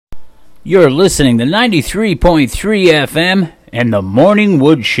You're listening to 93.3 FM and The Morning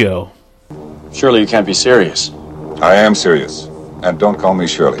Wood Show. Surely you can't be serious. I am serious. And don't call me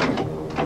Shirley.